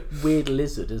it's like a weird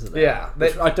lizard, isn't it?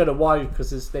 I don't know why, because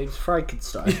his name's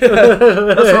Frankenstein.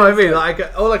 That's what I mean.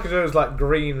 Like, all I could do was like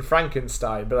green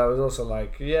Frankenstein, but I was also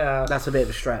like, that's a bit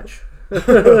of a stretch.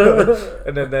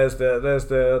 And then there's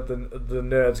the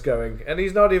nerds going, and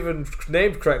he's not even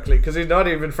named correctly because he's not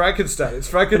even Frankenstein. It's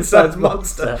Frankenstein's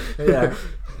monster.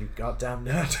 You goddamn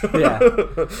nerd.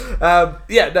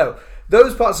 No,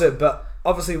 those parts of it. But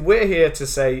obviously, we're here to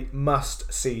say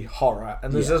must see horror,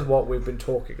 and this is what we've been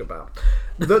talking about.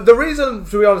 The reason,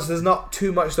 to be honest, there's not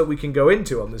too much that we can go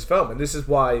into on this film, and this is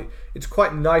why it's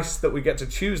quite nice that we get to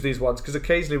choose these ones, because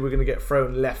occasionally we're going to get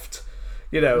thrown left.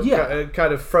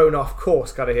 Kind of thrown off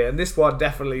course kind of here. And this one,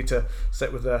 definitely, to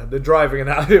set with the driving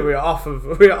analogy, we are off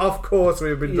course,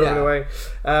 we've been driven away.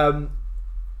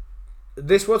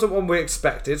 This wasn't one we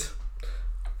expected.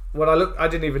 When I looked, I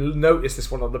didn't even notice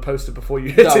this one on the poster before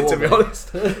you hit it, to be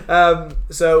honest.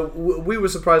 So we were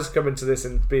surprised to come into this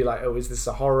and be like, oh, is this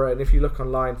a horror? And if you look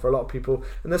online, for a lot of people,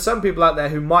 and there's some people out there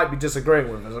who might be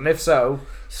disagreeing with us, and if so,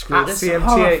 at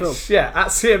CMTH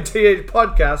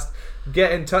Podcast,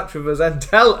 get in touch with us and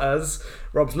tell us.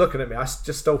 Rob's looking at me. I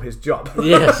just stole his job.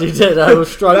 Yes, you did. I will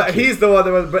strike you. He's the one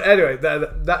that was. But anyway,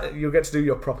 that you'll get to do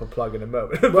your proper plug in a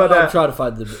moment. But I'm trying to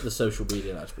find the social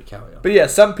media now to be carry on. But yeah,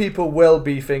 some people will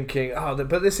be thinking,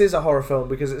 but this is a horror film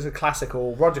because it's a classic,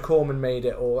 or Roger Corman made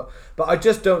it, but I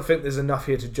just don't think there's enough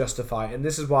here to justify it, and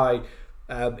this is why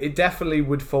it definitely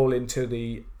would fall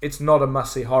into it's not a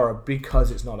must-see horror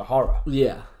because it's not a horror.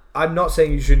 Yeah. I'm not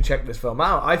saying you shouldn't check this film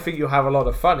out. I think you'll have a lot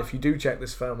of fun if you do check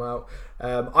this film out.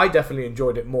 I definitely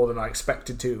enjoyed it more than I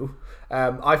expected to.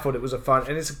 I thought it was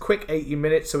and it's a quick 80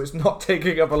 minutes, so it's not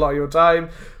taking up a lot of your time.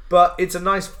 But it's a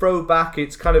nice throwback.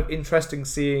 It's kind of interesting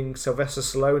seeing Sylvester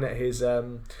Stallone at his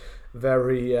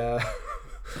very...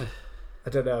 I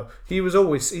don't know. He's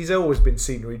always been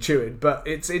scenery chewing, but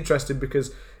it's interesting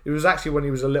because it was actually when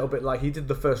he was a little bit like, he did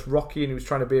the first Rocky and he was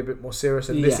trying to be a bit more serious,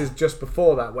 and this is just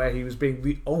before that, where he was being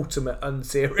the ultimate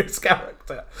unserious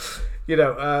character.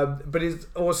 But it's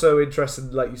also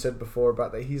interesting, like you said before,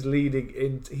 about that he's leading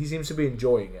in. He seems to be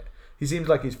enjoying it. He seems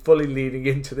like he's fully leading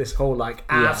into this whole like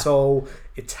asshole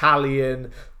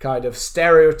Italian kind of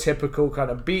stereotypical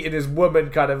kind of beating his woman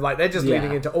kind of like, they're just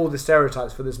leading into all the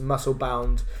stereotypes for this muscle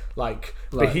bound like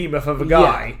behemoth of a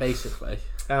guy, basically,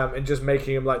 and just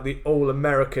making him like the all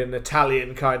American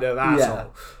Italian kind of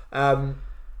asshole.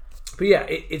 But But yeah,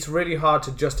 it's really hard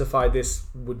to justify this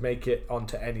would make it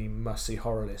onto any must-see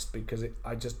horror list because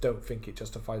I just don't think it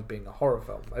justifies being a horror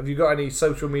film. Have you got any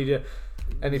social media,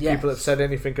 any people that said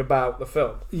anything about the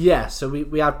film? Yeah, so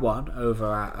we had one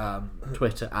over at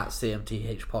Twitter at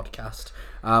CMTH Podcast,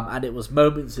 and it was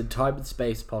Moments in Time and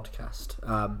Space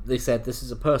Podcast. They said, this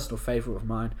is a personal favourite of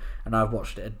mine, and I've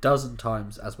watched it a dozen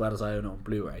times as well as I own it on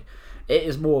Blu-ray. It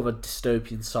is more of a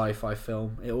dystopian sci-fi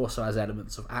film. It also has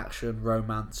elements of action,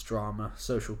 romance, drama,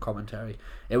 social commentary.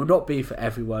 It would not be for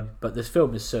everyone, but this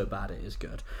film is so bad it is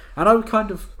good. And I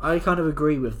kind of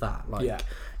agree with that.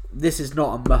 This is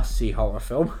not a must-see horror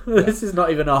film. This is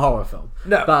not even a horror film.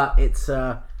 No, but it's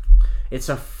a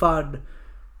fun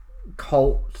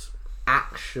cult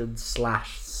action /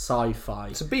 sci-fi.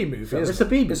 It's a B movie. Film. It's a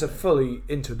B movie. It's a fully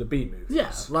into the B movie.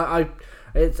 Yeah,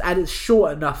 it's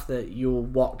short enough that you'll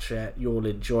watch it, you'll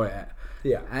enjoy it.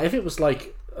 Yeah. And if it was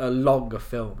like a longer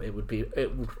film, it would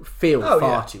feel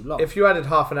far too long. If you added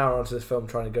half an hour onto this film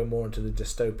trying to go more into the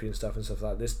dystopian stuff and stuff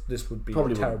like this would be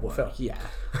probably a terrible film. Yeah.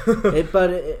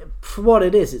 But for what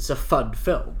it is, it's a fun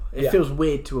film. It feels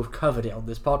weird to have covered it on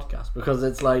this podcast because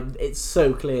it's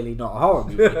so clearly not a horror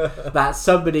movie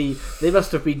that they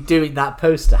must have been doing that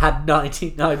poster, had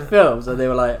 99 films, and they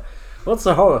were like, what's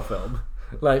a horror film?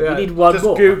 We need one just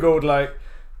more. Just googled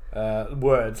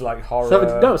words like horror,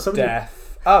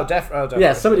 death. Death.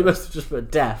 Yeah, somebody must have just put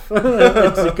death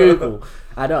into Google.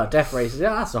 I know, Death Race.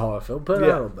 Yeah, that's a horror film. Put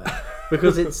that on there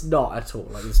because it's not at all.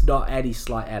 It's not any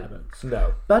slight elements.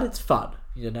 No, but it's fun.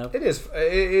 It is.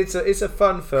 It's a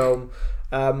fun film.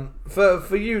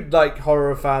 For you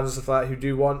horror fans and stuff like that who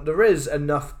do want, there is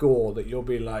enough gore that you'll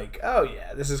be like, oh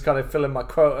yeah, this is kind of filling my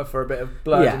quota for a bit of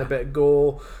blood and a bit of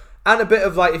gore. And a bit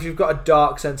of if you've got a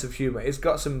dark sense of humour, it's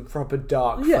got some proper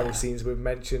dark funny scenes we've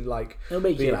mentioned,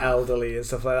 being elderly and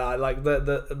stuff like that,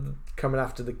 the coming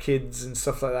after the kids and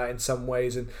stuff like that in some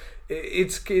ways, and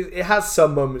it has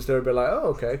some moments that are a bit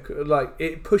oh okay,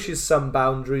 it pushes some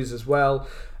boundaries as well,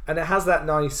 and it has that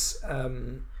nice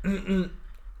the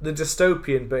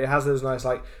dystopian, but it has those nice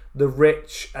the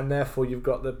rich, and therefore you've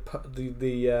got the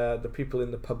people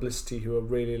in the publicity who are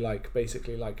really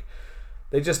basically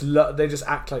they just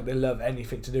act like they love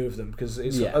anything to do with them because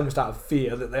it's almost out of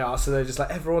fear that they are. So they're just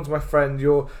everyone's my friend.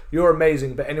 You're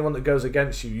amazing, but anyone that goes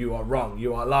against you, you are wrong.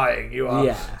 You are lying. You are.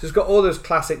 Yeah. So it's got all those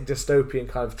classic dystopian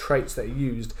kind of traits that are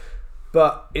used,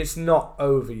 but it's not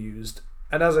overused.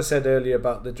 And as I said earlier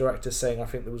about the director saying, I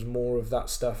think there was more of that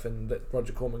stuff and that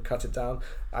Roger Corman cut it down.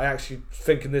 I actually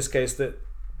think in this case that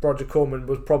Roger Corman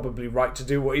was probably right to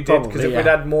do what he did because if we'd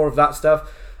had more of that stuff,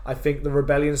 I think the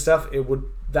rebellion stuff,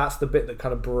 that's the bit that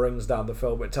kind of brings down the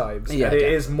film at times. Yeah, and it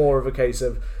is more of a case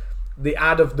of the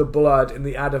add of the blood and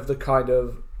the add of the kind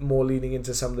of more leaning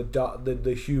into some of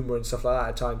the humour and stuff like that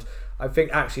at times, I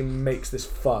think actually makes this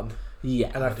fun.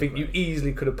 Yeah. And I think you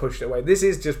easily could have pushed it away. This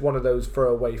is just one of those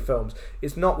throwaway films.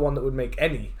 It's not one that would make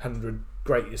any 100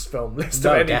 greatest film list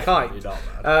of any kind. Not,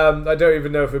 I don't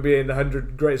even know if it'd be in the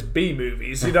 100 greatest B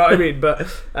movies, you know what I mean? But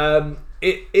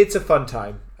it's a fun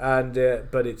time. And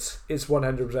but it's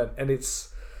 100%, and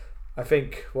it's, I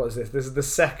think, what is this?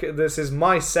 This is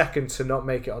my second to not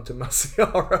make it onto must-see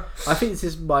horror. I think this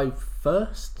is my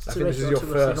first. I think this is your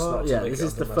first. This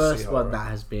is the first one that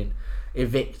has been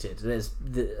evicted.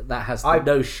 That has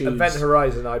no shoes. Event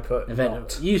Horizon, I put.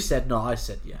 Not. You said no, I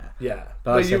said yeah. Yeah,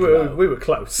 but we were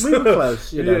close. We were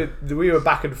close. We were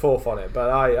back and forth on it, but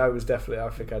I was definitely. I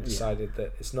think I decided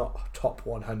that it's not top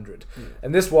 100,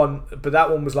 and this one, but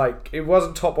that one was it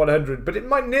wasn't top 100, but it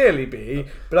might nearly be.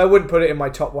 But I wouldn't put it in my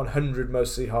top 100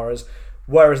 mostly horrors.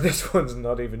 Whereas this one's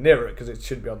not even near it because it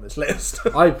should be on this list.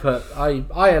 I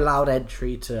allowed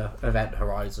entry to Event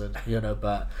Horizon,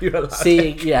 but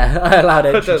I allowed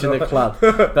entry to the club.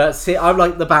 But I'm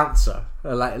like the bouncer,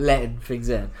 letting things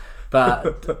in.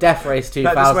 But Death Race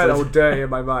 2000. That just went all dirty in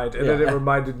my mind, and then it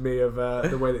reminded me of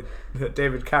the way that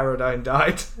David Carradine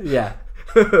died. Yeah.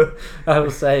 I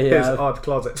will say his odd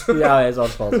closet. His odd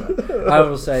closet. I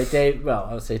will say David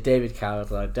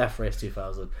Carradine, Death Race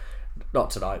 2000. Not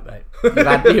tonight, mate.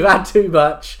 You've had too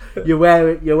much. You're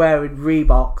wearing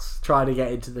Reeboks trying to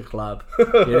get into the club.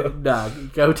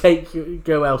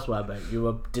 Go elsewhere, mate. You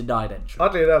were denied entry.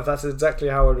 Oddly enough, that's exactly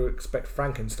how I would expect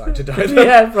Frankenstein to die.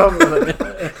 Yeah, probably.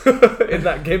 In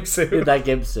that gimp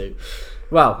suit.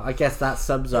 Well, I guess that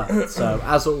sums up. So,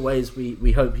 as always,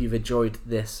 we hope you've enjoyed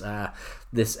this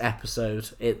episode.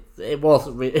 It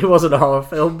wasn't a horror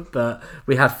film, but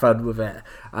we had fun with it.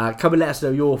 Come and let us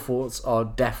know your thoughts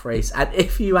on Death Race, and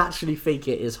if you actually think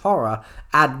it is horror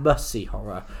and must-see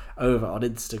horror, over on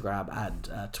Instagram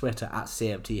and Twitter at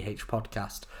CMTH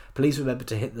Podcast. Please remember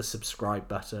to hit the subscribe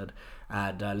button.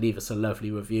 and leave us a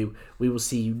lovely review. We will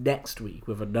see you next week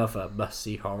with another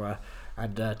must-see horror,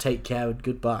 and take care and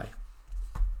goodbye.